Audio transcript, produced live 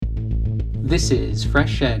This is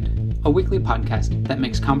Fresh Ed, a weekly podcast that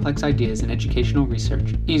makes complex ideas in educational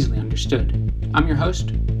research easily understood. I'm your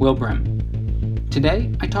host, Will Brehm.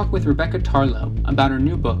 Today, I talk with Rebecca Tarlow about her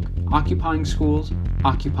new book, Occupying Schools,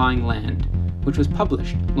 Occupying Land, which was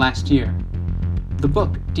published last year. The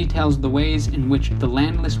book details the ways in which the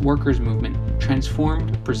landless workers movement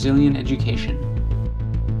transformed Brazilian education.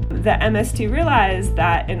 The MST realized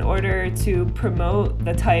that in order to promote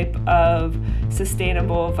the type of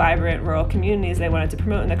sustainable, vibrant rural communities they wanted to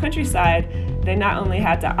promote in the countryside, they not only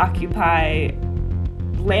had to occupy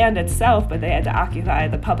land itself, but they had to occupy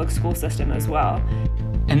the public school system as well.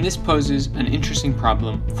 And this poses an interesting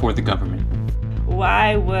problem for the government.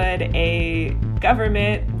 Why would a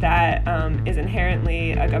government that is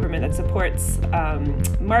inherently a government that supports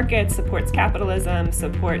markets, supports capitalism,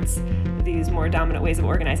 supports these more dominant ways of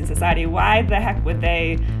organizing society, why the heck would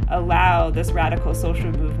they allow this radical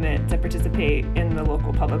social movement to participate in the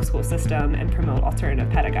local public school system and promote alternative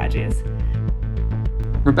pedagogies?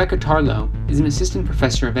 Rebecca Tarlow is an assistant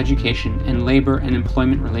professor of education and labor and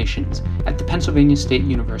employment relations at the Pennsylvania State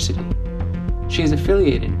University. She is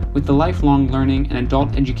affiliated with the Lifelong Learning and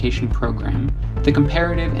Adult Education Program, the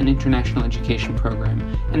Comparative and International Education Program,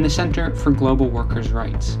 and the Center for Global Workers'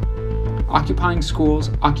 Rights. Occupying Schools,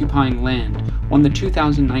 Occupying Land won the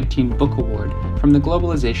 2019 Book Award from the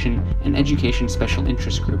Globalization and Education Special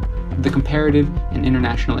Interest Group of the Comparative and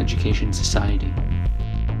International Education Society.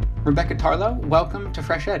 Rebecca Tarlow, welcome to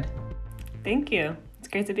Fresh Ed. Thank you. It's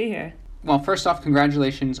great to be here. Well, first off,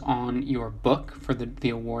 congratulations on your book for the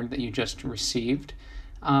award that you just received.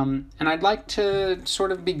 And I'd like to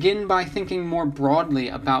sort of begin by thinking more broadly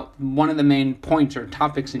about one of the main points or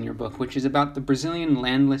topics in your book, which is about the Brazilian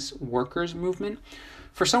landless workers movement.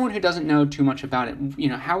 For someone who doesn't know too much about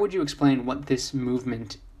it, how would you explain what this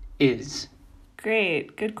movement is?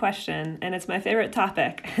 Great, good question. And it's my favorite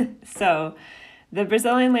topic. So, the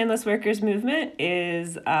Brazilian landless workers movement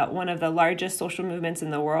is one of the largest social movements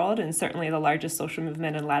in the world, and certainly the largest social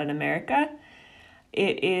movement in Latin America.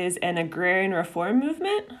 It is an agrarian reform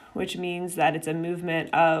movement, which means that it's a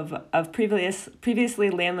movement of previously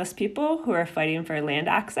landless people who are fighting for land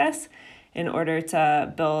access in order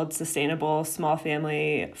to build sustainable small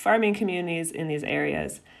family farming communities in these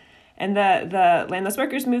areas. And the landless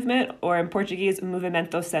workers movement, or in Portuguese,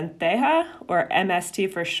 Movimento Sem Terra, or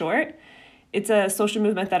MST for short, it's a social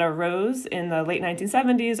movement that arose in the late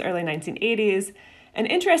 1970s, early 1980s. And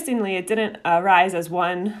interestingly, it didn't arise as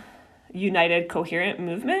one united, coherent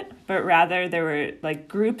movement, but rather there were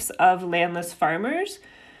groups of landless farmers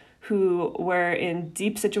who were in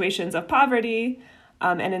deep situations of poverty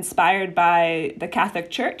and inspired by the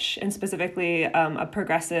Catholic Church, and specifically a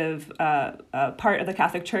progressive part of the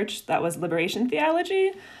Catholic Church that was liberation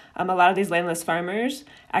theology. A lot of these landless farmers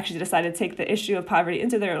actually decided to take the issue of poverty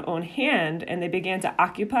into their own hand, and they began to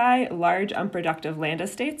occupy large unproductive land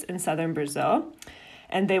estates in southern Brazil.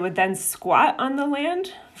 And they would then squat on the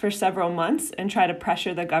land for several months and try to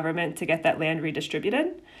pressure the government to get that land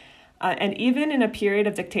redistributed. And even in a period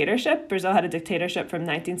of dictatorship, Brazil had a dictatorship from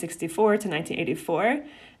 1964 to 1984,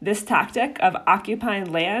 this tactic of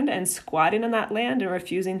occupying land and squatting on that land and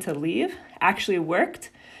refusing to leave actually worked.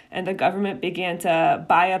 And the government began to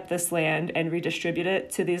buy up this land and redistribute it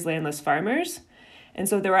to these landless farmers. And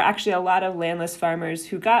so there were actually a lot of landless farmers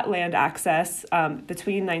who got land access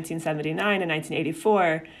between 1979 and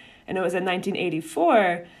 1984. And it was in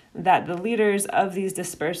 1984 that the leaders of these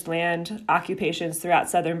dispersed land occupations throughout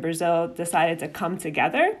southern Brazil decided to come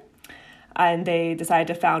together. And they decided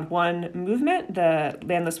to found one movement, the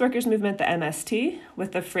Landless Workers Movement, the MST,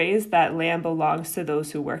 with the phrase that land belongs to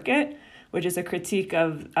those who work it, which is a critique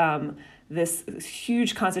of this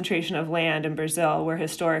huge concentration of land in Brazil, where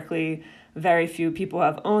historically very few people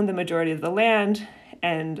have owned the majority of the land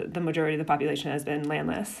and the majority of the population has been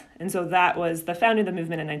landless. And so that was the founding of the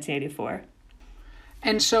movement in 1984.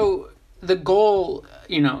 And so the goal,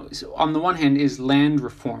 on the one hand is land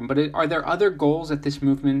reform, but are there other goals that this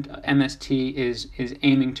movement, MST, is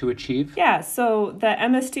aiming to achieve? Yeah, so the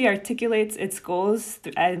MST articulates its goals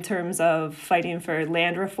in terms of fighting for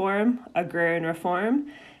land reform, agrarian reform,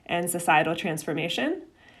 and societal transformation.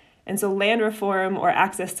 And so land reform, or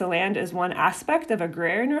access to land, is one aspect of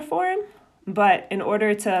agrarian reform. But in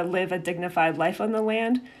order to live a dignified life on the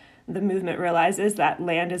land, the movement realizes that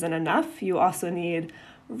land isn't enough. You also need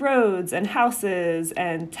roads and houses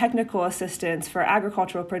and technical assistance for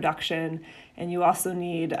agricultural production. And you also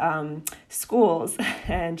need schools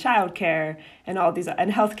and childcare and all these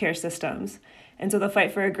and healthcare systems. And so the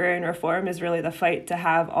fight for agrarian reform is really the fight to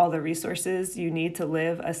have all the resources you need to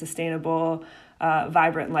live a sustainable,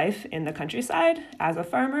 vibrant life in the countryside as a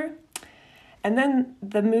farmer. And then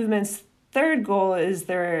the movement's third goal is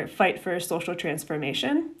their fight for social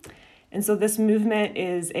transformation. And so this movement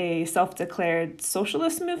is a self-declared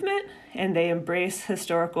socialist movement, and they embrace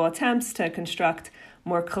historical attempts to construct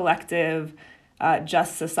more collective,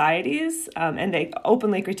 just societies, and they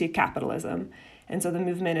openly critique capitalism. And so the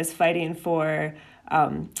movement is fighting for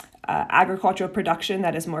agricultural production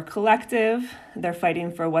that is more collective. They're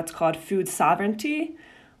fighting for what's called food sovereignty,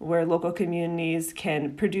 where local communities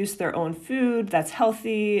can produce their own food that's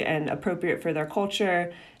healthy and appropriate for their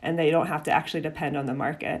culture, and they don't have to actually depend on the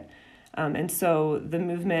market. And so the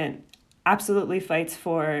movement absolutely fights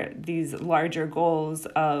for these larger goals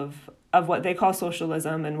of what they call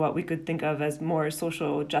socialism and what we could think of as more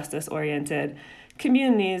social justice-oriented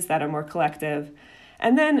communities that are more collective.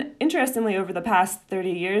 And then, interestingly, over the past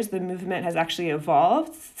 30 years, the movement has actually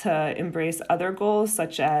evolved to embrace other goals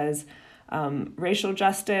such as racial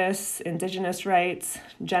justice, indigenous rights,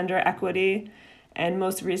 gender equity. And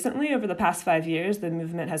most recently, over the past 5 years, the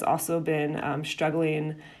movement has also been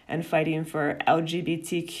struggling and fighting for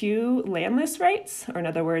LGBTQ landless rights, or in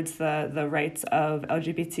other words, the rights of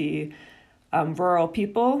LGBT rural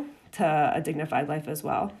people to a dignified life as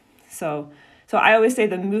well. So I always say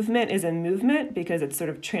the movement is a movement because it's sort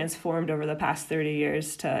of transformed over the past 30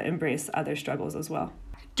 years to embrace other struggles as well.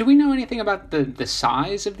 Do we know anything about the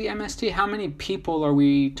size of the MST? How many people are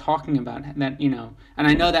we talking about that, and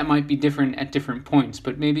I know that might be different at different points,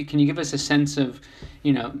 but maybe can you give us a sense of,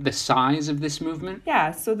 the size of this movement?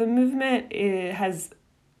 Yeah, so the movement has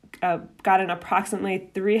gotten approximately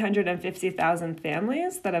 350,000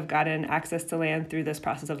 families that have gotten access to land through this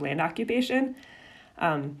process of land occupation.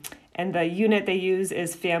 And the unit they use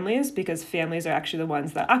is families, because families are actually the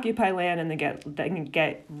ones that occupy land and they can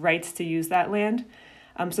get rights to use that land.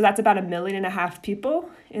 So that's about 1.5 million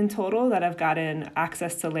people in total that have gotten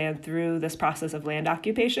access to land through this process of land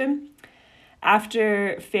occupation.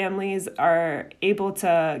 After families are able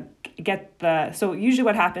to so usually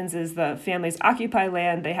what happens is the families occupy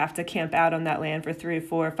land, they have to camp out on that land for 3,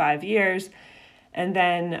 4, 5 years. And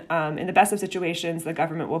then in the best of situations, the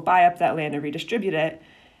government will buy up that land and redistribute it.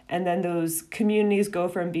 And then those communities go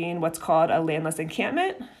from being what's called a landless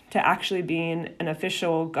encampment to actually being an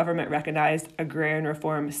official government-recognized agrarian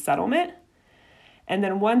reform settlement. And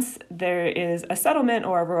then once there is a settlement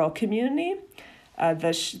or a rural community,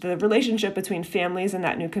 the relationship between families in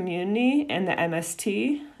that new community and the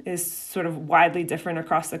MST is sort of widely different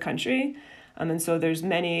across the country. And so there's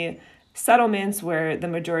many settlements where the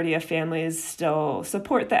majority of families still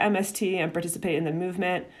support the MST and participate in the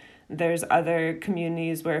movement. There's other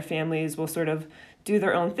communities where families will sort of do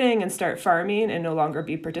their own thing and start farming and no longer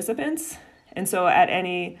be participants. And so at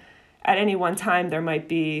any one time, there might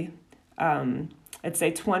be, let's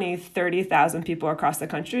say 20, 30,000 people across the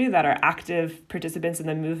country that are active participants in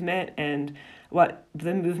the movement and what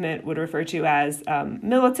the movement would refer to as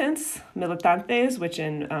militantes, which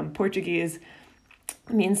in Portuguese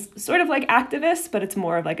means sort of like activists, but it's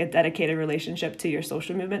more of like a dedicated relationship to your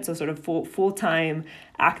social movement. So sort of full-time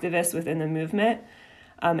activists within the movement.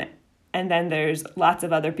 And then there's lots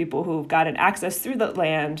of other people who've gotten access through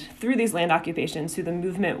these land occupations, who the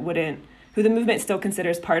movement still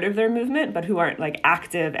considers part of their movement, but who aren't like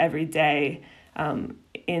active every day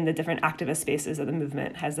in the different activist spaces that the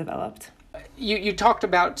movement has developed. You talked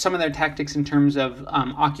about some of their tactics in terms of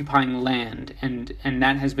occupying land, and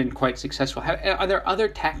that has been quite successful. Are there other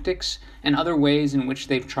tactics and other ways in which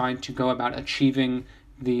they've tried to go about achieving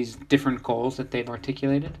these different goals that they've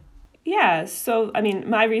articulated? Yeah, so I mean,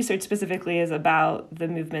 my research specifically is about the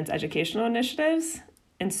movement's educational initiatives.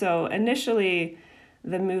 And so initially,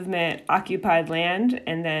 the movement occupied land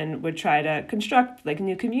and then would try to construct like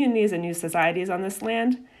new communities and new societies on this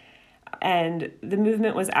land. And the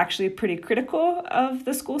movement was actually pretty critical of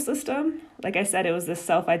the school system. Like I said, it was this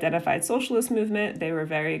self-identified socialist movement. They were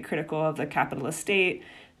very critical of the capitalist state.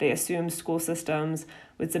 They assumed school systems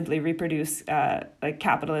would simply reproduce like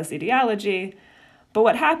capitalist ideology. But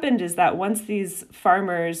what happened is that once these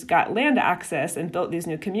farmers got land access and built these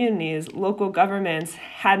new communities, local governments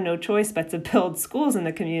had no choice but to build schools in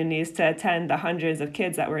the communities to attend the hundreds of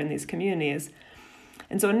kids that were in these communities.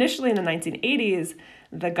 And so initially in the 1980s,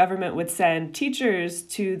 the government would send teachers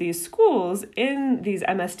to these schools in these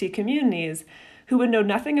MST communities who would know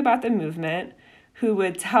nothing about the movement, who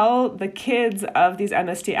would tell the kids of these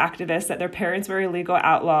MST activists that their parents were illegal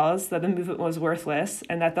outlaws, that the movement was worthless,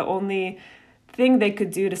 and that the only thing they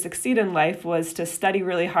could do to succeed in life was to study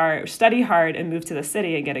hard and move to the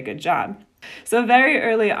city and get a good job. So very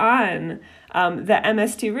early on, the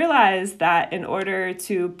MST realized that in order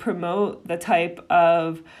to promote the type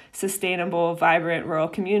of sustainable, vibrant rural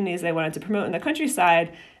communities they wanted to promote in the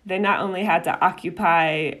countryside, they not only had to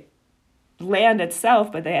occupy land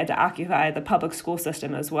itself, but they had to occupy the public school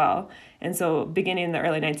system as well. And so beginning in the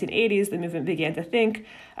early 1980s, the movement began to think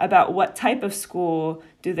about what type of school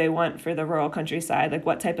do they want for the rural countryside, like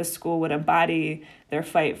what type of school would embody their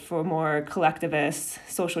fight for more collectivist,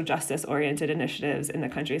 social justice-oriented initiatives in the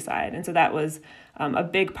countryside. And so that was a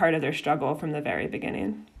big part of their struggle from the very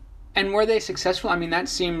beginning. And were they successful? I mean, that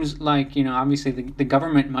seems like, obviously the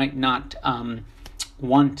government might not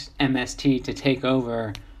want MST to take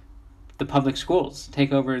over the public schools,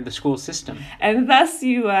 take over the school system. And thus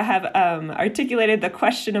you have articulated the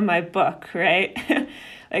question of my book, right?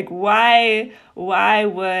 Like, why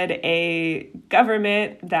would a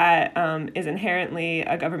government that is inherently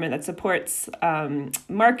a government that supports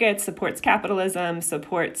markets, supports capitalism,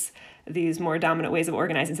 supports these more dominant ways of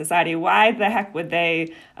organizing society, why the heck would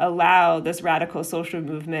they allow this radical social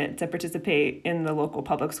movement to participate in the local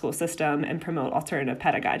public school system and promote alternative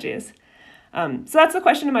pedagogies? So that's the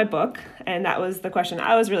question in my book, and that was the question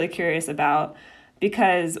I was really curious about,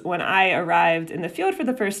 because when I arrived in the field for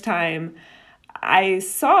the first time, I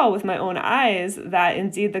saw with my own eyes that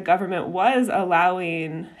indeed the government was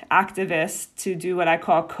allowing activists to do what I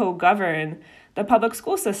call co-govern the public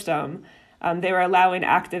school system. They were allowing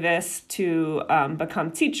activists to become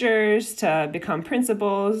teachers, to become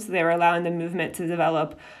principals. They were allowing the movement to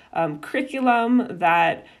develop curriculum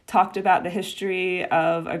that talked about the history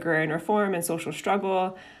of agrarian reform and social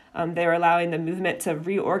struggle. They were allowing the movement to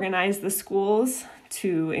reorganize the schools,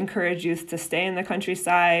 to encourage youth to stay in the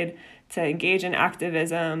countryside, to engage in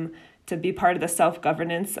activism, to be part of the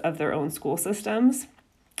self-governance of their own school systems.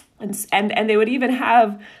 And they would even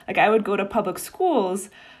have, like, I would go to public schools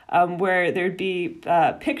where there'd be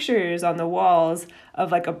pictures on the walls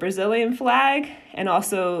of like a Brazilian flag, and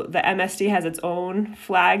also the MST has its own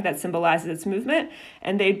flag that symbolizes its movement,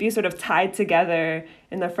 and they'd be sort of tied together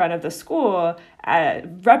in the front of the school,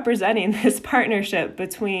 representing this partnership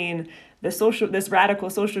between this radical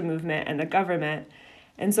social movement and the government.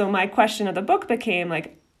 And so my question of the book became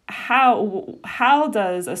like, how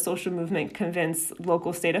does a social movement convince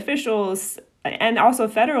local state officials and also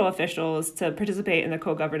federal officials to participate in the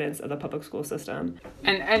co-governance of the public school system?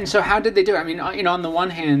 And so how did they do it? I mean, on the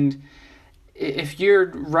one hand, if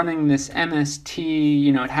you're running this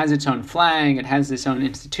MST, it has its own flag, it has its own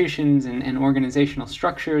institutions and organizational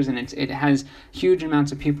structures, and it has huge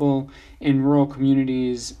amounts of people in rural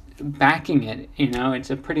communities backing it. It's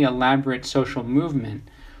a pretty elaborate social movement.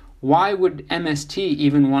 Why would MST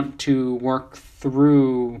even want to work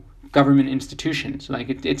through government institutions?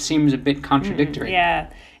 Like, it seems a bit contradictory.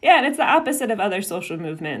 Yeah, and it's the opposite of other social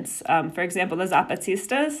movements. For example, the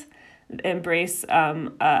Zapatistas embrace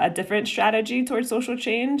a different strategy towards social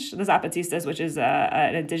change. The Zapatistas, which is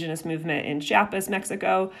an indigenous movement in Chiapas,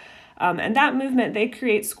 Mexico. And that movement, they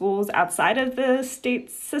create schools outside of the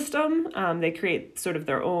state system. They create sort of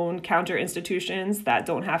their own counter institutions that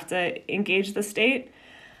don't have to engage the state.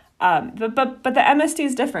 But the MST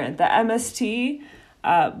is different. The MST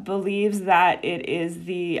believes that it is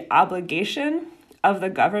the obligation of the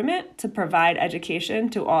government to provide education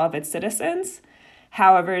to all of its citizens.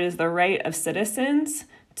 However, it is the right of citizens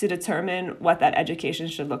to determine what that education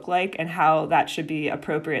should look like and how that should be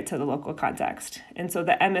appropriate to the local context. And so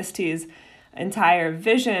the MST's entire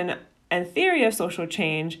vision and theory of social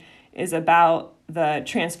change is about the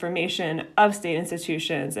transformation of state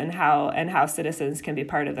institutions and how citizens can be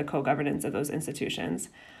part of the co-governance of those institutions.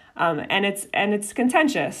 And it's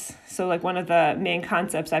contentious. So like one of the main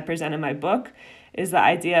concepts I present in my book is the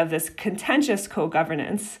idea of this contentious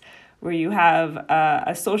co-governance, where you have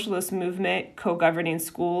a socialist movement co-governing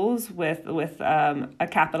schools with a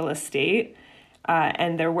capitalist state,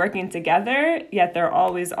 and they're working together, yet they're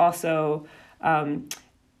always also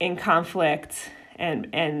in conflict,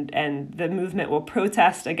 and the movement will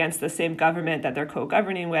protest against the same government that they're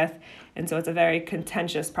co-governing with, and so it's a very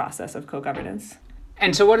contentious process of co-governance.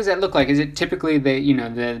 And so what does that look like? Is it typically the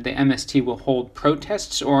MST will hold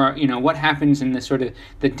protests, or what happens in the sort of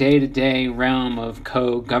the day-to-day realm of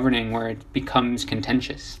co-governing where it becomes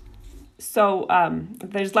contentious? So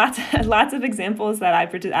there's lots of examples that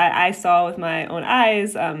I saw with my own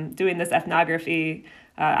eyes doing this ethnography.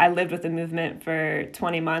 I lived with the movement for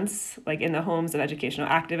 20 months, like in the homes of educational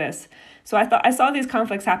activists. So I saw these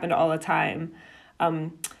conflicts happen all the time.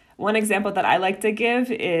 One example that I like to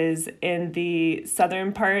give is in the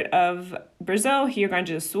southern part of Brazil, Rio Grande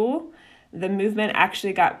do Sul. The movement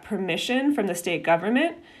actually got permission from the state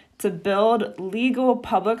government to build legal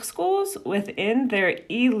public schools within their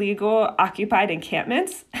illegal occupied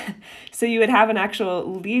encampments. So you would have an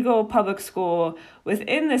actual legal public school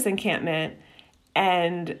within this encampment,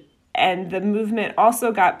 and the movement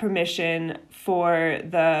also got permission for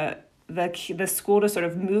the the school to sort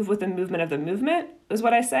of move with the movement of the movement, is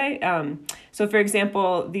what I say. So, for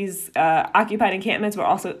example, these occupied encampments were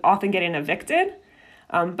also often getting evicted.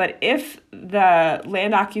 But if the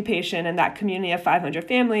land occupation and that community of 500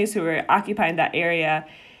 families who were occupying that area,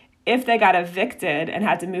 if they got evicted and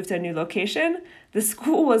had to move to a new location, the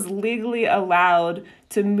school was legally allowed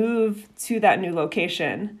to move to that new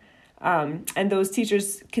location. And those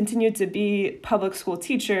teachers continued to be public school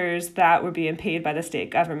teachers that were being paid by the state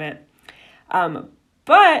government.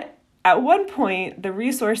 But at one point, the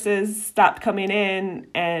resources stopped coming in,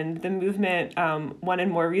 and the movement wanted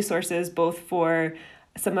more resources, both for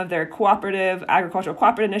some of their agricultural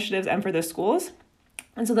cooperative initiatives and for their schools.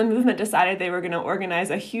 And so the movement decided they were going to organize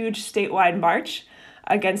a huge statewide march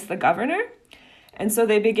against the governor. And so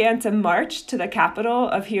they began to march to the capital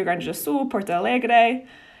of Rio Grande do Sul, Porto Alegre,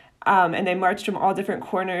 and they marched from all different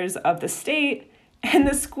corners of the state. And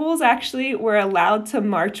the schools actually were allowed to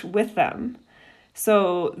march with them.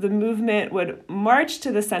 So the movement would march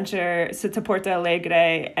to the center, to Porto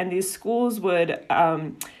Alegre, and these schools would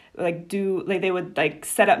they would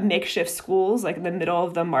set up makeshift schools like in the middle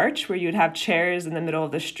of the march, where you'd have chairs in the middle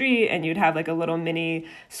of the street and you'd have like a little mini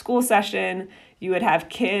school session. You would have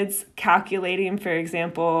kids calculating, for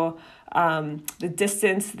example, the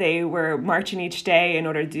distance they were marching each day in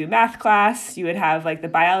order to do math class. You would have like the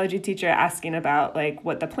biology teacher asking about like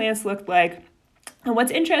what the plants looked like. And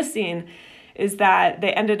what's interesting is that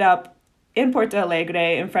they ended up in Porto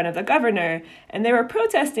Alegre in front of the governor, and they were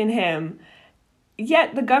protesting him.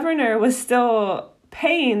 Yet the governor was still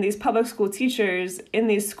paying these public school teachers in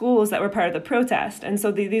these schools that were part of the protest. And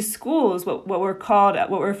so these schools, what were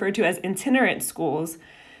referred to as itinerant schools,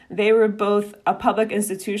 they were both a public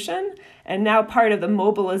institution and now part of the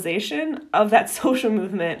mobilization of that social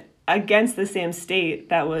movement against the same state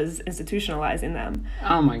that was institutionalizing them.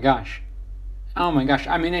 Oh my gosh.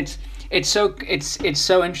 I mean, it's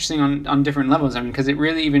so interesting on different levels. I mean, because it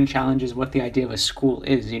really even challenges what the idea of a school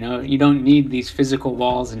is. You know, you don't need these physical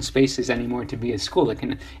walls and spaces anymore to be a school. It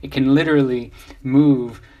can literally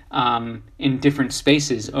move in different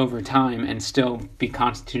spaces over time and still be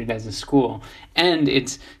constituted as a school. And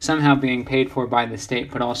it's somehow being paid for by the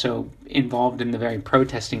state, but also involved in the very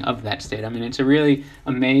protesting of that state. I mean, it's a really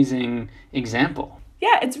amazing example.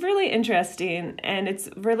 Yeah, it's really interesting, and it's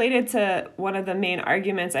related to one of the main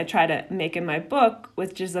arguments I try to make in my book,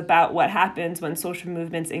 which is about what happens when social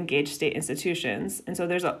movements engage state institutions. And so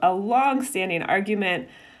there's a long-standing argument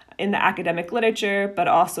in the academic literature, but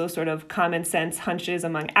also sort of common sense hunches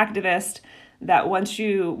among activists, that once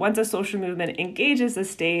a social movement engages the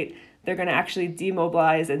state, they're going to actually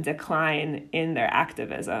demobilize and decline in their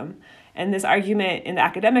activism. And this argument in the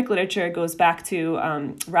academic literature goes back to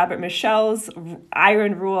Robert Mischel's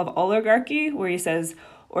iron rule of oligarchy, where he says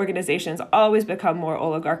organizations always become more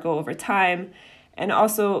oligarchical over time. And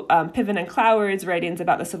also Piven and Cloward's writings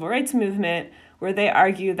about the civil rights movement, where they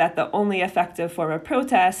argue that the only effective form of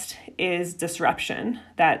protest is disruption,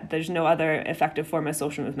 that there's no other effective form of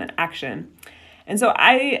social movement action. And so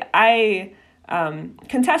I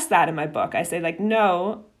contest that in my book. I say,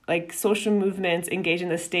 no, social movements engaging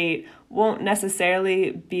the state won't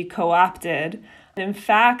necessarily be co-opted. In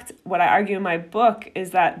fact, what I argue in my book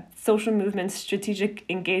is that social movements' strategic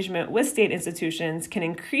engagement with state institutions can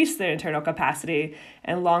increase their internal capacity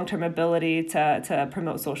and long-term ability to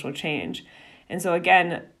promote social change. And so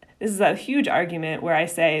again, this is a huge argument where I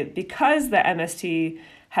say, because the MST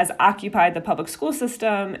has occupied the public school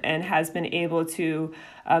system and has been able to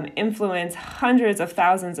influence hundreds of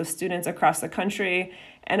thousands of students across the country,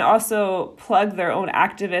 and also plug their own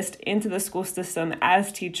activists into the school system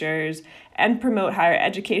as teachers and promote higher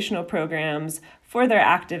educational programs for their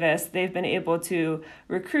activists, they've been able to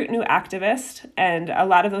recruit new activists. And a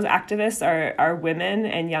lot of those activists are women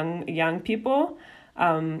and young people,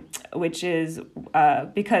 which is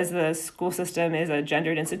because the school system is a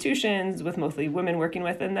gendered institution with mostly women working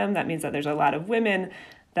within them. That means that there's a lot of women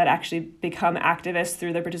that actually become activists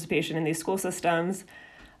through their participation in these school systems.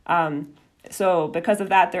 So because of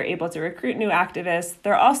that, they're able to recruit new activists.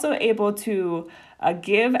 They're also able to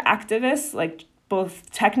give activists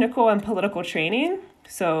both technical and political training.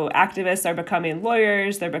 So activists are becoming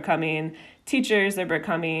lawyers, they're becoming teachers, they're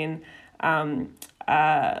becoming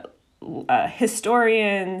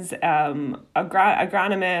historians,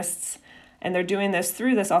 agronomists, and they're doing this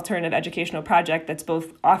through this alternative educational project that's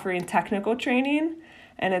both offering technical training,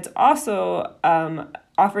 and it's also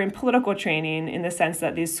offering political training, in the sense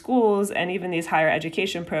that these schools and even these higher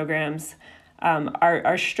education programs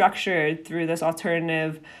are structured through this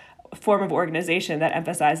alternative form of organization that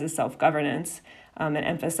emphasizes self-governance and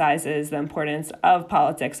emphasizes the importance of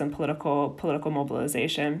politics and political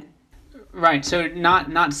mobilization. Right. So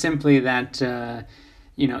not simply that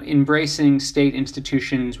embracing state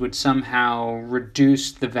institutions would somehow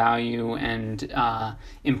reduce the value and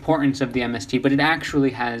importance of the MST, but it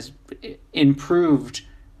actually has improved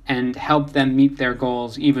and helped them meet their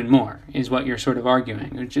goals even more, is what you're sort of arguing,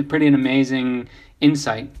 which is pretty an amazing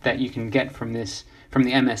insight that you can get from the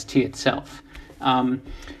MST itself. One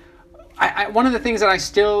of the things that I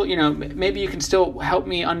still, maybe you can still help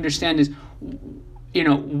me understand is,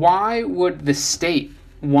 why would the state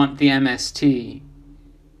want the MST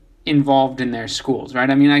involved in their schools, right?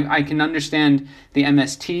 I mean, I can understand the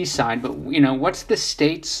MST side, but, what's the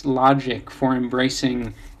state's logic for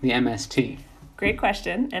embracing the MST? Great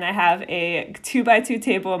question. And I have a 2x2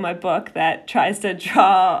 table in my book that tries to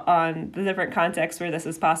draw on the different contexts where this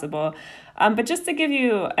is possible. But just to give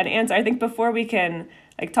you an answer, I think before we can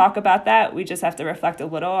talk about that, we just have to reflect a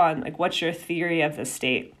little on what's your theory of the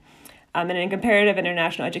state. And in comparative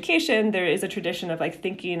international education, there is a tradition of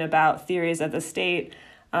thinking about theories of the state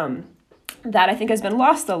that I think has been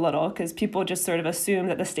lost a little because people just sort of assume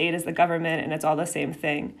that the state is the government and it's all the same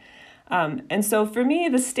thing. And so for me,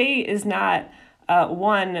 the state is not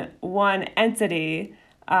one entity,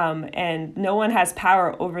 and no one has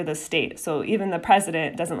power over the state. So even the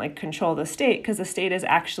president doesn't control the state because the state is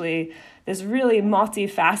actually this really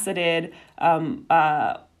multifaceted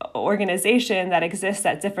organization that exists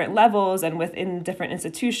at different levels and within different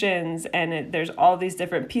institutions, and there's all these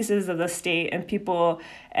different pieces of the state and people,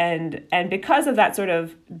 and because of that sort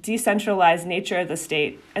of decentralized nature of the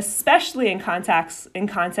state, especially in contexts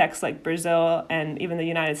like Brazil and even the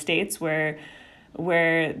United States where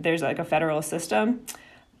there's a federal system,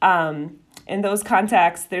 in those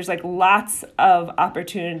contexts, there's lots of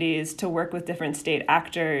opportunities to work with different state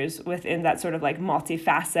actors within that sort of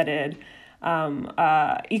multifaceted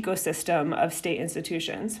ecosystem of state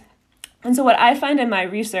institutions. And so what I find in my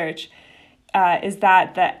research is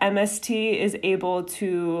that the MST is able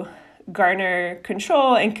to garner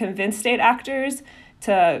control and convince state actors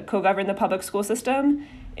to co-govern the public school system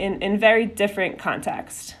in very different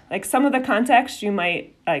contexts. Some of the contexts you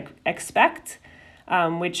might expect,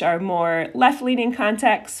 which are more left-leaning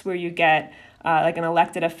contexts where you get an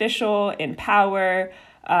elected official in power,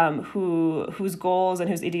 whose goals and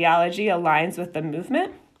whose ideology aligns with the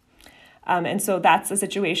movement. And so that's a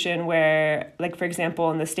situation where, for example,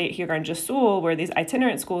 in the state Rio Grande do Sul, where these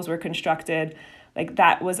itinerant schools were constructed,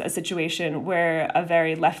 that was a situation where a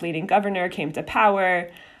very left-leaning governor came to power.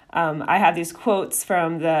 I have these quotes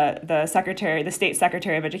from the state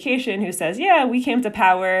secretary of education, who says, "Yeah, we came to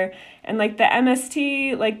power, and the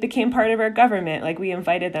MST became part of our government. We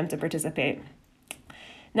invited them to participate."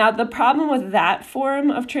 Now, the problem with that form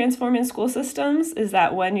of transforming school systems is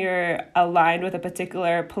that when you're aligned with a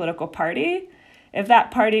particular political party, if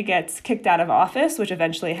that party gets kicked out of office, which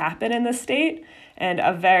eventually happened in the state, and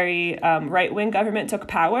a very right-wing government took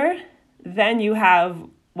power, then you have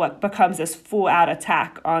what becomes this full-out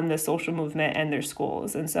attack on the social movement and their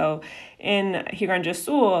schools. And so in Rio Grande do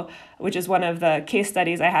Sul, which is one of the case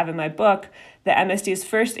studies I have in my book, the MST is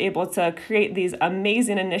first able to create these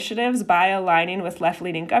amazing initiatives by aligning with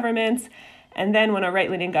left-leaning governments. And then when a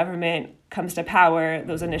right-leaning government comes to power,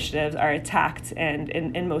 those initiatives are attacked and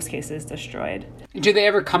in most cases destroyed. Do they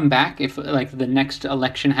ever come back if the next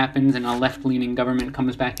election happens and a left-leaning government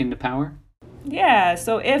comes back into power? Yeah,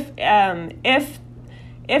 so if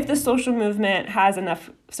the social movement has enough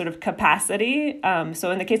sort of capacity,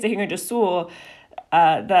 so in the case of Rio Grande do Sul,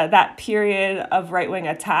 that period of right-wing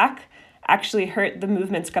attack actually hurt the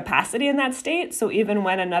movement's capacity in that state. So even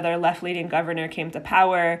when another left-leaning governor came to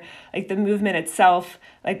power, the movement itself,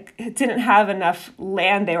 it didn't have enough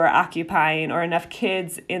land they were occupying or enough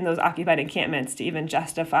kids in those occupied encampments to even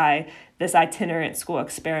justify this itinerant school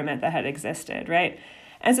experiment that had existed, right?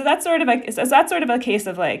 And so that's sort of a case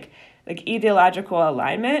of ideological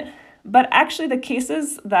alignment. But actually the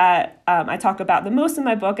cases that I talk about the most in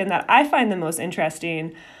my book and that I find the most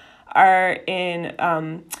interesting are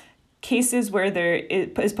in cases where there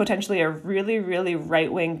is potentially a really, really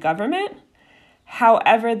right-wing government.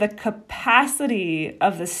 However, the capacity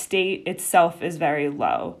of the state itself is very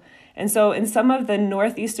low. And so in some of the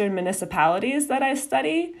northeastern municipalities that I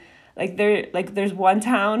study, there's one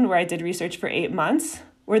town where I did research for 8 months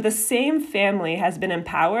where the same family has been in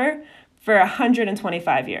power for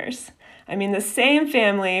 125 years. I mean, the same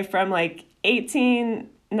family from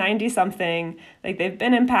 1890 something, they've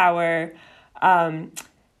been in power.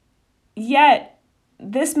 Yet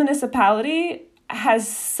this municipality has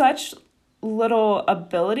such little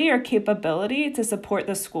ability or capability to support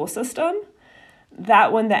the school system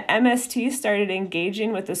that when the MST started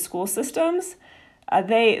engaging with the school systems,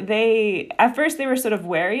 They at first they were sort of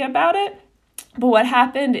wary about it, but what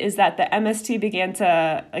happened is that the MST began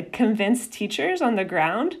to convince teachers on the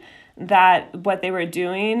ground that what they were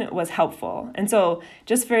doing was helpful. And so,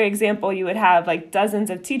 just for example, you would have dozens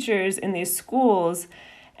of teachers in these schools,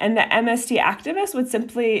 and the MST activists would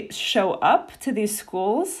simply show up to these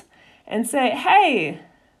schools and say, "Hey,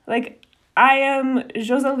 I am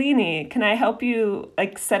Joselini. Can I help you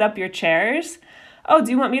set up your chairs? Oh, do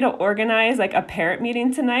you want me to organize a parent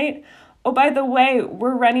meeting tonight? Oh, by the way,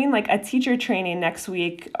 we're running a teacher training next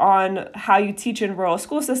week on how you teach in rural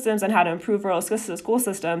school systems and how to improve rural school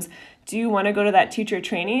systems. Do you want to go to that teacher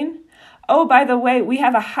training? Oh, by the way, we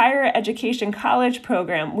have a higher education college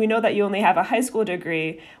program. We know that you only have a high school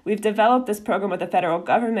degree. We've developed this program with the federal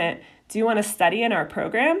government. Do you want to study in our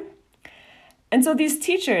program?" And so these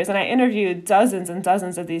teachers, and I interviewed dozens and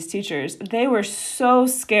dozens of these teachers, they were so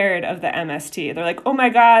scared of the MST. They're like, "Oh my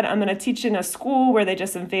God, I'm going to teach in a school where they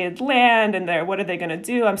just invaded land, and what are they going to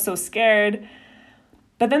do? I'm so scared."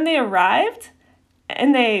 But then they arrived,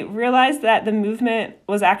 and they realized that the movement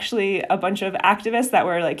was actually a bunch of activists that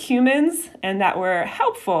were humans and that were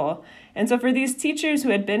helpful. And so for these teachers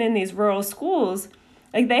who had been in these rural schools,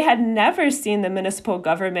 they had never seen the municipal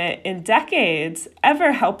government in decades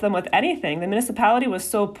ever help them with anything. The municipality was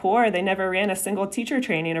so poor, they never ran a single teacher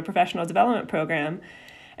training or professional development program.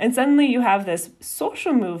 And suddenly you have this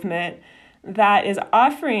social movement that is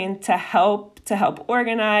offering to help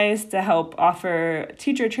organize, to help offer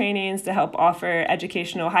teacher trainings, to help offer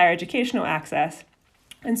higher educational access.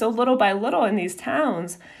 And so little by little in these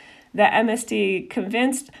towns, the MST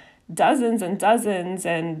convinced dozens and dozens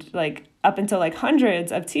and up until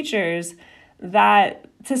hundreds of teachers that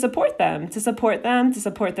to support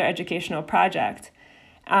their educational project.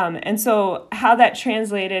 And so how that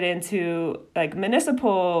translated into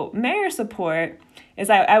municipal mayor support is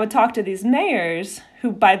I would talk to these mayors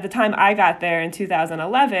who, by the time I got there in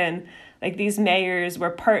 2011, these mayors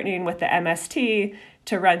were partnering with the MST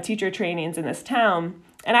to run teacher trainings in this town.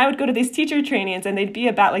 And I would go to these teacher trainings, and they'd be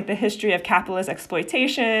about the history of capitalist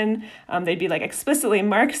exploitation. They'd be explicitly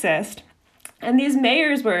Marxist. And these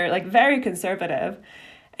mayors were very conservative.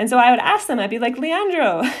 And so I would ask them, I'd be like,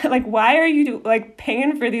 "Leandro, why are you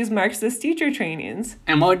paying for these Marxist teacher trainings?"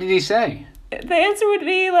 And what did he say? The answer would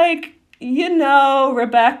be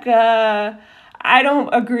 "Rebecca, I don't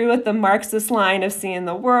agree with the Marxist line of seeing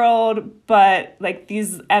the world, but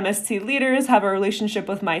these MST leaders have a relationship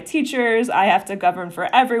with my teachers. I have to govern for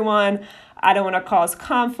everyone. I don't want to cause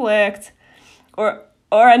conflict."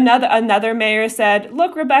 Or another mayor said,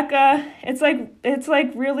 "Look, Rebecca, it's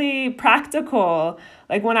really practical.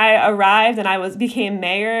 When I arrived and became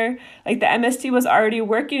mayor, the MST was already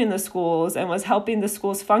working in the schools and was helping the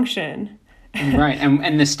schools function." Right,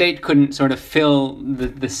 and the state couldn't sort of fill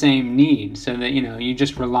the same need, so that you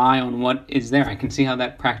just rely on what is there. I can see how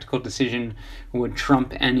that practical decision would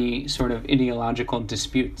trump any sort of ideological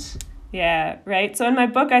disputes. Yeah, right. So in my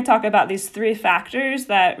book, I talk about these three factors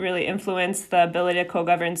that really influence the ability to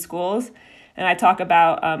co-govern schools. And I talk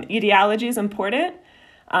about ideology is important.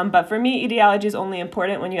 But for me, ideology is only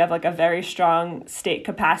important when you have a very strong state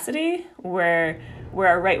capacity where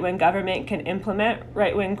a right-wing government can implement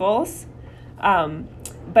right-wing goals.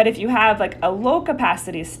 But if you have a low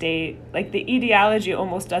capacity state, the ideology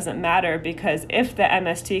almost doesn't matter, because if the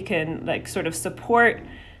MST can sort of support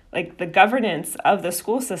the governance of the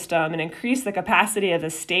school system and increase the capacity of the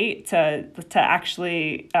state to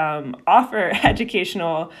actually offer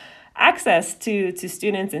educational access to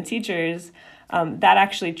students and teachers, that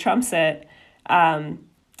actually trumps it. And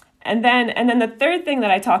then the third thing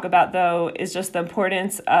that I talk about, though, is just the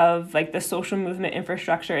importance of the social movement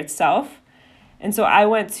infrastructure itself. And so I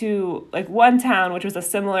went to one town, which was a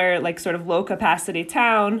similar sort of low capacity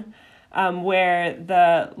town, where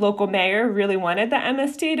the local mayor really wanted the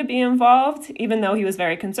MST to be involved, even though he was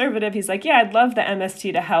very conservative. He's like, "Yeah, I'd love the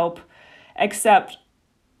MST to help, except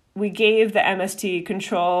we gave the MST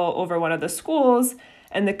control over one of the schools,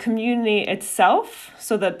 and the community itself,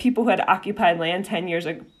 so the people who had occupied land 10 years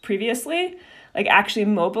previously, actually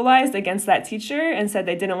mobilized against that teacher and said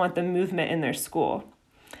they didn't want the movement in their school."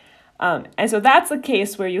 And so that's a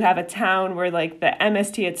case where you have a town where the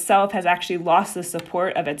MST itself has actually lost the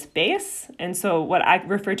support of its base. And so what I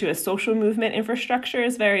refer to as social movement infrastructure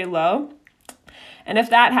is very low. And if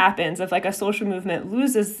that happens, if a social movement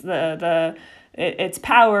loses its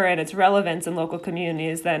power and its relevance in local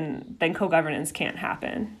communities, then co-governance can't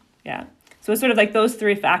happen. Yeah. So it's sort of those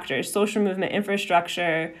three factors: social movement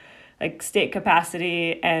infrastructure, state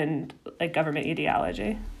capacity, and government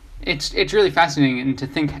ideology. It's really fascinating, and to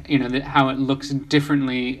think, that how it looks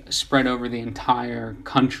differently spread over the entire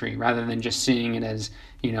country rather than just seeing it as,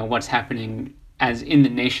 what's happening as in the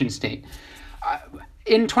nation state.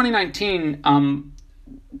 In 2019,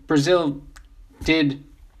 Brazil did,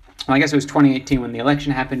 well, I guess it was 2018 when the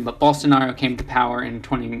election happened, but Bolsonaro came to power in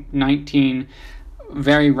 2019.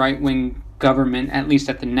 Very right-wing government, at least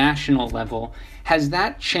at the national level. Has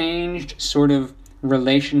that changed sort of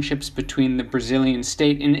relationships between the Brazilian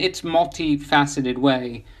state in its multifaceted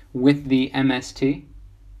way with the MST?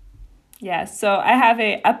 Yeah, so I have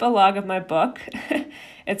a epilogue of my book.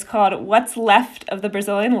 It's called What's Left of the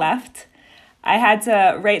Brazilian Left. I had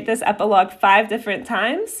to write this epilogue 5 different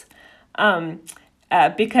times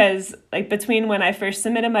because between when I first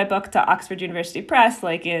submitted my book to Oxford University Press,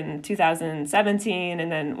 in 2017,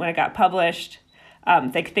 and then when it got published,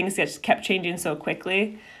 things just kept changing so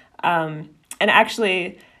quickly. And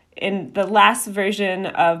actually, in the last version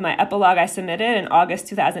of my epilogue I submitted in August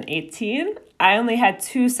 2018, I only had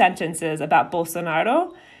 2 sentences about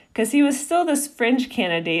Bolsonaro because he was still this fringe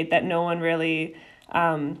candidate that no one really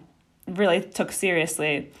took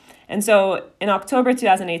seriously. And so in October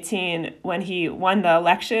 2018, when he won the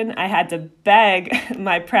election, I had to beg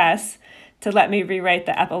my press to let me rewrite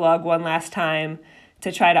the epilogue one last time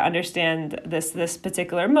to try to understand this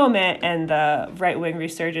particular moment and the right-wing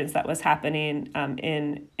resurgence that was happening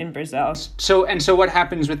in Brazil. So what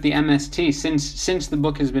happens with the MST since the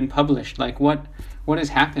book has been published? What has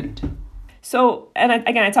happened? So, and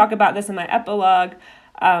I talk about this in my epilogue,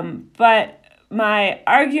 but my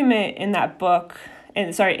argument in that book,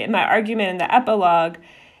 my argument in the epilogue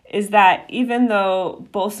is that even though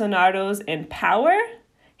Bolsonaro's in power,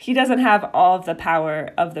 he doesn't have all of the power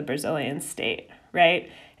of the Brazilian state.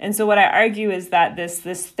 Right? And so what I argue is that this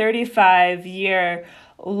 35-year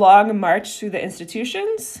long march through the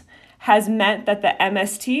institutions has meant that the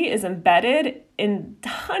MST is embedded in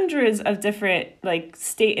hundreds of different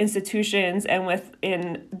state institutions and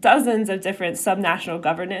within dozens of different subnational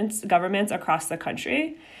governments across the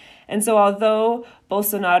country. And so although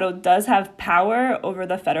Bolsonaro does have power over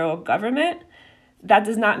the federal government, that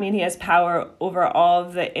does not mean he has power over all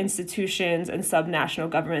of the institutions and subnational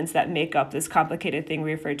governments that make up this complicated thing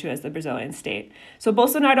we refer to as the Brazilian state. So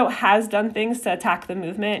Bolsonaro has done things to attack the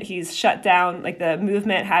movement. He's shut down, the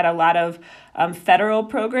movement had a lot of federal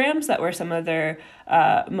programs that were some of their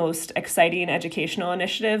most exciting educational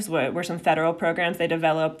initiatives, were some federal programs they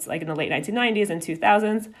developed in the late 1990s and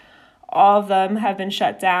 2000s. All of them have been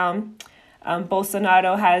shut down.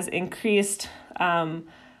 Bolsonaro has increased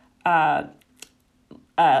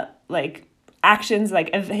actions,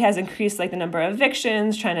 it has increased the number of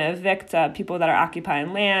evictions, trying to evict people that are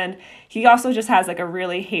occupying land. He also just has a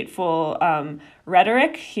really hateful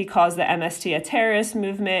rhetoric. He calls the MST a terrorist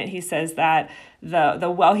movement. He says that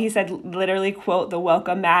he said literally, quote, the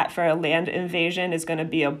welcome mat for a land invasion is going to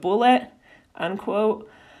be a bullet, unquote.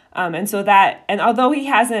 And although he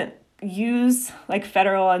hasn't use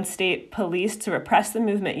federal and state police to repress the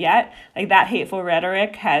movement yet, that hateful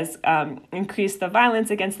rhetoric has increased the violence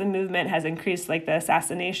against the movement, has increased the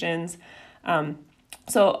assassinations.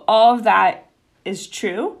 So all of that is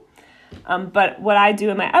true. But what I do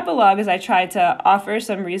in my epilogue is I try to offer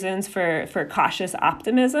some reasons for cautious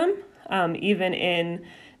optimism, even in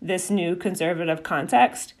this new conservative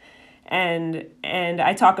context. And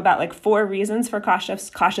I talk about 4 reasons for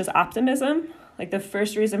cautious optimism. The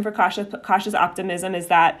first reason for cautious optimism is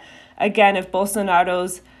that, again, if Bolsonaro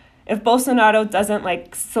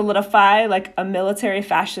doesn't solidify a military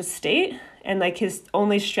fascist state and his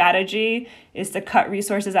only strategy is to cut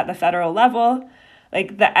resources at the federal level,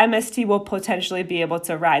 the MST will potentially be able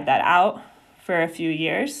to ride that out for a few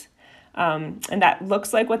years. And that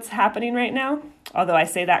looks like what's happening right now, although I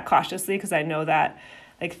say that cautiously because I know that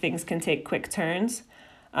things can take quick turns.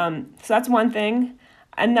 So that's one thing.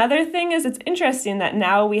 Another thing is it's interesting that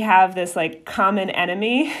now we have this common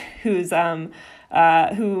enemy who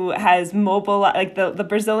has mobilized, the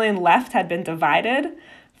Brazilian left had been divided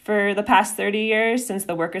for the past 30 years since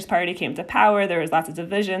the Workers' Party came to power. There was lots of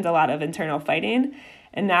divisions, a lot of internal fighting.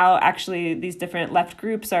 And now actually these different left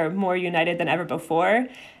groups are more united than ever before.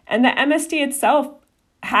 And the MST itself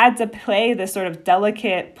had to play this sort of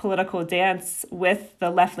delicate political dance with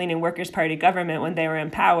the left-leaning Workers' Party government when they were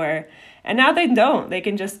in power. And now they don't. They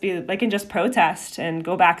can just protest and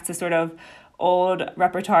go back to sort of old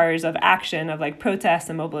repertoires of action of protests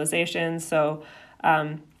and mobilizations. So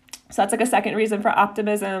that's a second reason for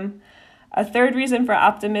optimism. A third reason for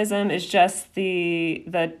optimism is just the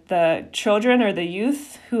children or the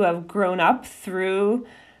youth who have grown up through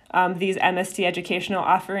these MST educational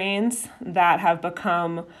offerings that have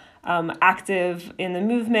become active in the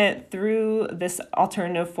movement through this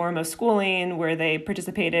alternative form of schooling where they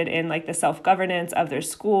participated in like the self-governance of their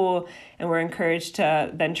school and were encouraged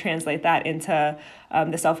to then translate that into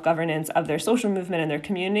the self-governance of their social movement and their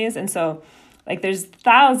communities. And so like there's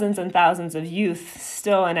thousands and thousands of youth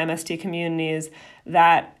still in MST communities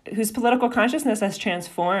whose political consciousness has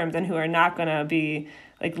transformed and who are not going to be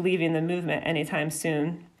like leaving the movement anytime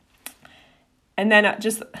soon. And then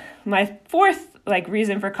just my fourth like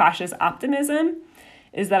reason for cautious optimism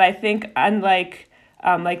is that I think unlike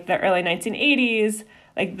like the early 1980s,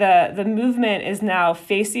 like the movement is now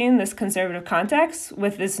facing this conservative context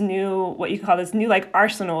with this new, what you call this new like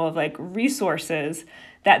arsenal of like resources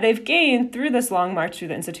that they've gained through this long march through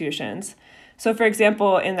the institutions. So for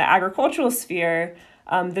example, in the agricultural sphere,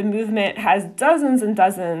 the movement has dozens and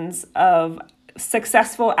dozens of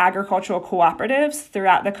successful agricultural cooperatives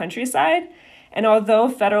throughout the countryside. And although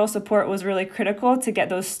federal support was really critical to get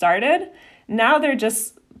those started, now they're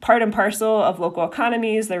just part and parcel of local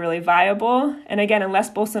economies. They're really viable. And again, unless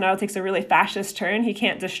Bolsonaro takes a really fascist turn, he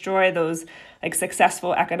can't destroy those like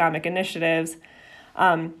successful economic initiatives.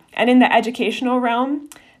 And in the educational realm,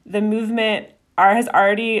 the movement has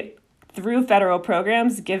already, through federal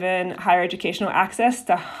programs, given higher educational access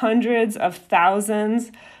to hundreds of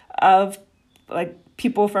thousands of like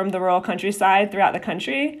people from the rural countryside throughout the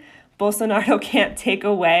country. Bolsonaro can't take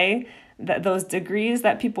away those degrees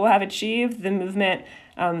that people have achieved. The movement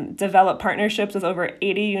developed partnerships with over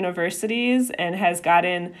 80 universities and has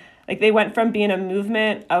gotten, like they went from being a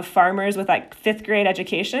movement of farmers with like fifth grade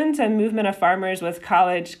education to a movement of farmers with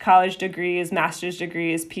college degrees, master's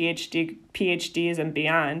degrees, PhDs and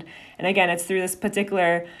beyond. And again, it's through this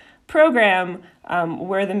particular program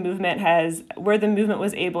where the movement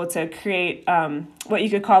was able to create what you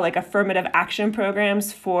could call like affirmative action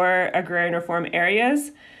programs for agrarian reform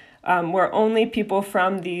areas, where only people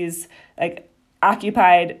from these like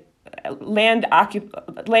occupied land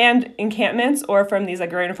encampments or from these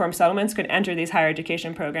agrarian reform settlements could enter these higher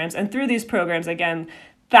education programs. And through these programs, again,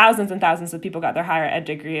 thousands and thousands of people got their higher ed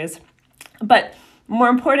degrees. But more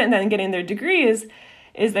important than getting their degrees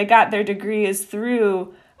is they got their degrees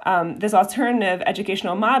through this alternative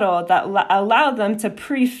educational model that allowed them to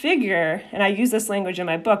prefigure, and I use this language in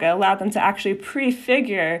my book, it allowed them to actually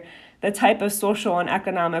prefigure the type of social and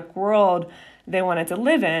economic world they wanted to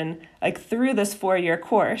live in, like through this 4-year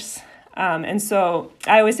course. And so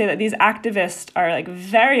I always say that these activists are like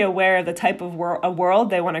very aware of the type of world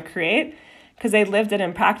they want to create because they lived it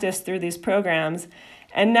in practice through these programs.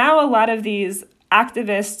 And now a lot of these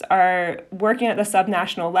activists are working at the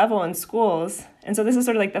subnational level in schools. And so this is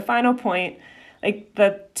sort of like the final point, like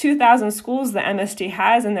the 2,000 schools that MST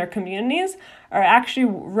has in their communities are actually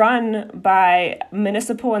run by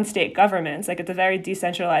municipal and state governments. Like it's a very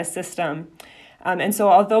decentralized system. And so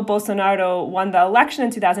although Bolsonaro won the election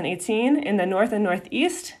in 2018 in the North and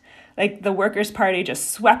Northeast, like the Workers' Party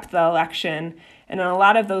just swept the election. And in a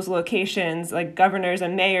lot of those locations, like governors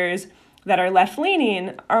and mayors that are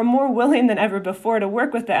left-leaning are more willing than ever before to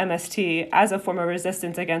work with the MST as a form of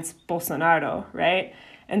resistance against Bolsonaro, right?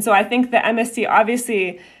 And so I think the MST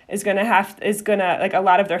obviously is gonna like a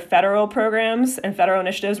lot of their federal programs and federal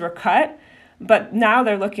initiatives were cut, but now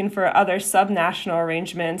they're looking for other subnational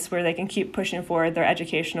arrangements where they can keep pushing forward their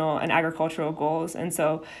educational and agricultural goals. And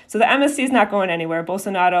so the MST is not going anywhere.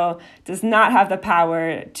 Bolsonaro does not have the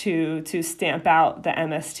power to stamp out the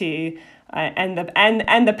MST. And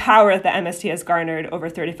the power that the MST has garnered over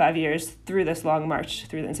 35 years through this long march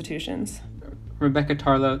through the institutions. Rebecca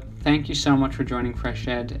Tarlow, thank you so much for joining Fresh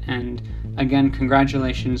Ed, and again,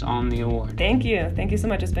 congratulations on the award. Thank you. Thank you so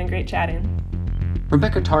much. It's been great chatting.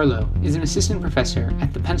 Rebecca Tarlow is an assistant professor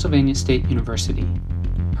at the Pennsylvania State University.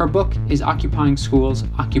 Her book is Occupying Schools,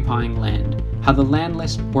 Occupying Land: How the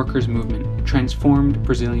Landless Workers' Movement Transformed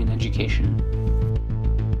Brazilian Education.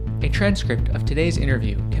 A transcript of today's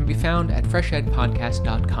interview can be found at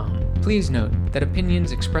freshedpodcast.com. Please note that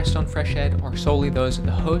opinions expressed on Fresh Ed are solely those of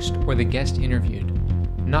the host or the guest interviewed,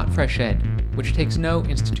 not Fresh Ed, which takes no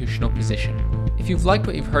institutional position. If you've liked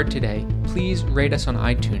what you've heard today, please rate us on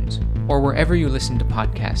iTunes or wherever you listen to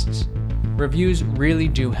podcasts. Reviews really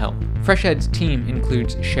do help. Fresh Ed's team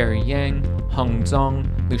includes Sherry Yang, Hung Zong,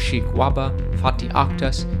 Lushik Waba, Fatih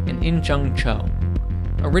Akhtas, and In-Jung Cho.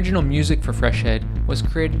 Original music for Fresh Ed was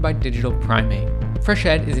created by Digital Primate. Fresh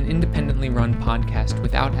Ed is an independently run podcast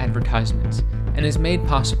without advertisements and is made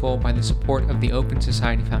possible by the support of the Open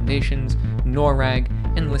Society Foundations, NORAG,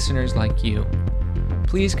 and listeners like you.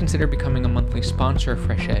 Please consider becoming a monthly sponsor of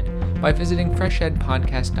Fresh Ed by visiting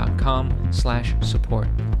freshedpodcast.com/support.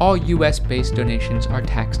 All US-based donations are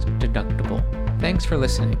tax deductible. Thanks for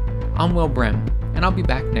listening. I'm Will Brehm, and I'll be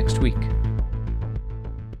back next week.